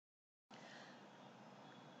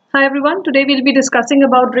Hi everyone, today we'll be discussing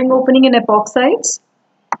about ring opening in epoxides.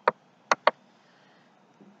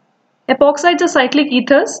 Epoxides are cyclic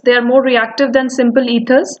ethers. They are more reactive than simple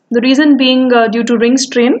ethers. The reason being due to ring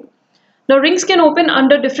strain. Now rings can open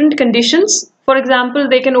under different conditions. For example,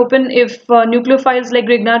 they can open if nucleophiles like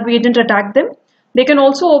Grignard reagent attack them. They can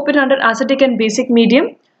also open under acidic and basic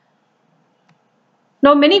medium.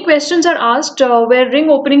 Now many questions are asked where ring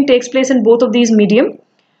opening takes place in both of these medium.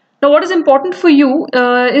 Now what is important for you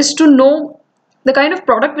is to know the kind of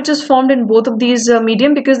product which is formed in both of these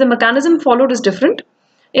medium, because the mechanism followed is different.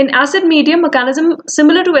 In acid medium, mechanism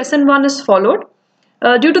similar to SN1 is followed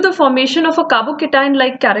due to the formation of a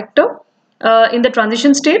carbocation-like character in the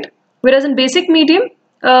transition state, whereas in basic medium,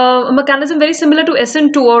 a mechanism very similar to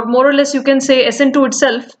SN2, or more or less you can say SN2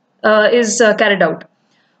 itself is carried out.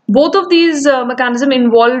 Both of these mechanisms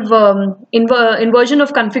involve inversion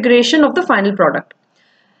of configuration of the final product.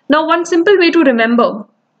 Now, one simple way to remember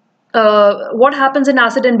what happens in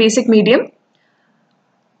acid and basic medium.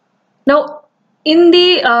 Now, in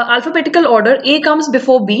the alphabetical order, A comes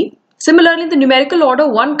before B. Similarly, in the numerical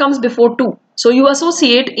order, 1 comes before 2. So, you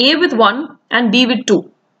associate A with 1 and B with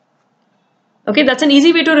 2. Okay, that's an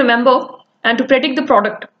easy way to remember and to predict the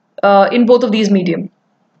product in both of these medium.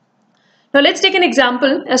 Now, let's take an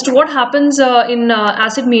example as to what happens in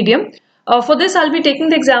acid medium. For this, I'll be taking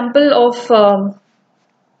the example of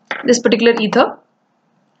this particular ether.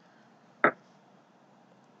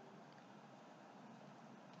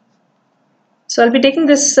 So I'll be taking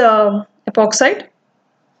this epoxide.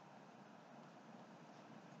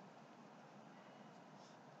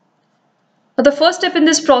 Now the first step in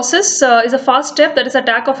this process is a fast step, that is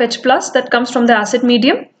attack of H plus that comes from the acid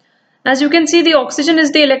medium. As you can see, the oxygen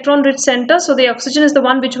is the electron rich center, so the oxygen is the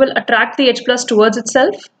one which will attract the H plus towards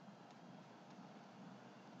itself,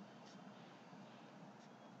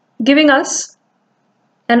 giving us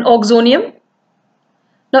an oxonium.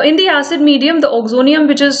 Now in the acid medium, the oxonium,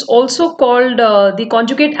 which is also called the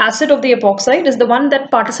conjugate acid of the epoxide, is the one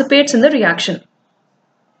that participates in the reaction.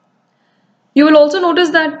 You will also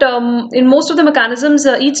notice that in most of the mechanisms,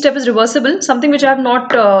 each step is reversible, something which I have not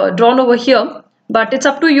drawn over here, but it's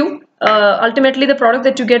up to you. Ultimately, the product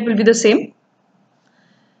that you get will be the same.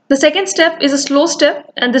 The second step is a slow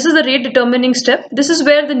step, and this is the rate determining step. This is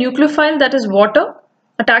where the nucleophile, that is water,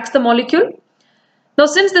 attacks the molecule. Now,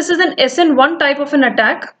 since this is an SN1 type of an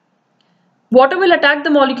attack, water will attack the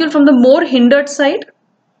molecule from the more hindered side,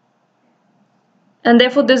 and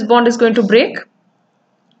therefore this bond is going to break.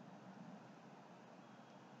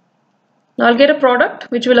 Now I'll get a product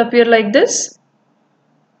which will appear like this.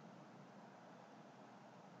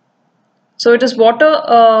 So it is water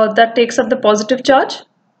that takes up the positive charge.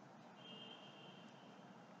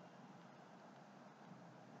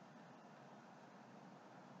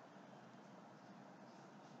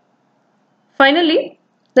 Finally,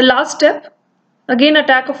 the last step, again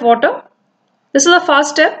attack of water. This is a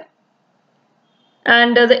fast step,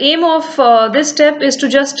 and the aim of this step is to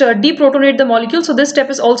just deprotonate the molecule. So this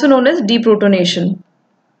step is also known as deprotonation.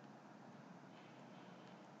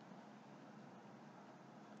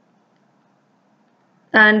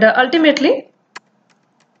 And ultimately,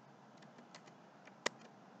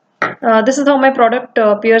 this is how my product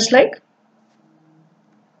appears like.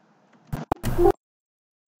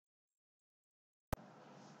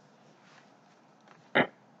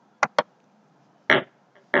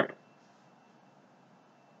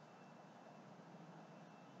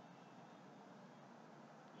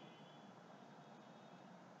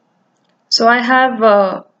 So I have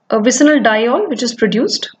a vicinal diol which is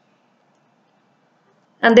produced,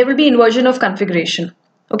 and there will be inversion of configuration.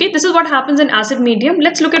 Okay, this is what happens in acid medium.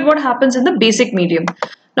 Let's look at what happens in the basic medium.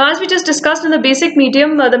 Now, as we just discussed in the basic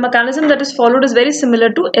medium, the mechanism that is followed is very similar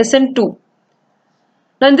to SN2.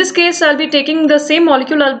 Now, in this case, I'll be taking the same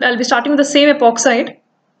molecule. I'll be starting with the same epoxide,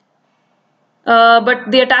 but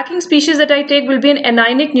the attacking species that I take will be an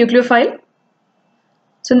anionic nucleophile.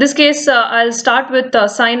 So, in this case, I'll start with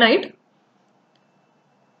cyanide.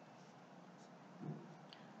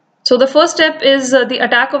 So the first step is the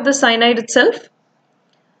attack of the cyanide itself.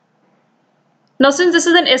 Now, since this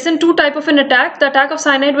is an SN2 type of an attack, the attack of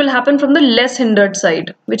cyanide will happen from the less hindered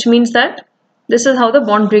side, which means that this is how the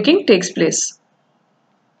bond breaking takes place.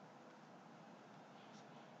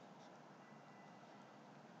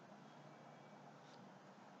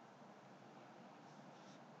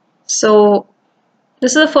 So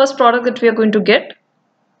this is the first product that we are going to get.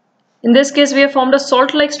 In this case, we have formed a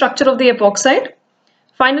salt-like structure of the epoxide.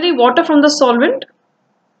 Finally, water from the solvent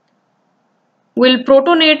will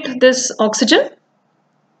protonate this oxygen.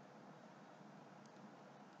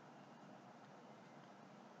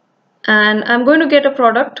 and I'm going to get a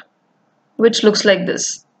product which looks like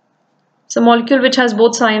this. It's a molecule which has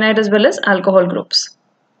both cyanide as well as alcohol groups.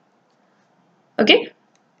 Okay,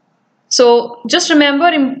 so just remember,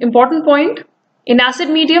 important point, in acid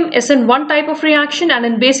medium SN1 type of reaction and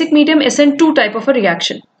in basic medium SN2 type of a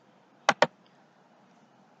reaction.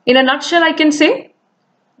 In a nutshell, I can say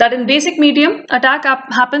that in basic medium, attack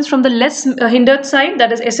happens from the less hindered side,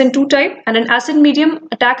 that is SN2 type, and in acid medium,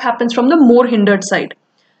 attack happens from the more hindered side.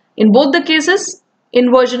 In both the cases,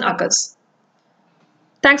 inversion occurs.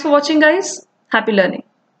 Thanks for watching, guys. Happy learning.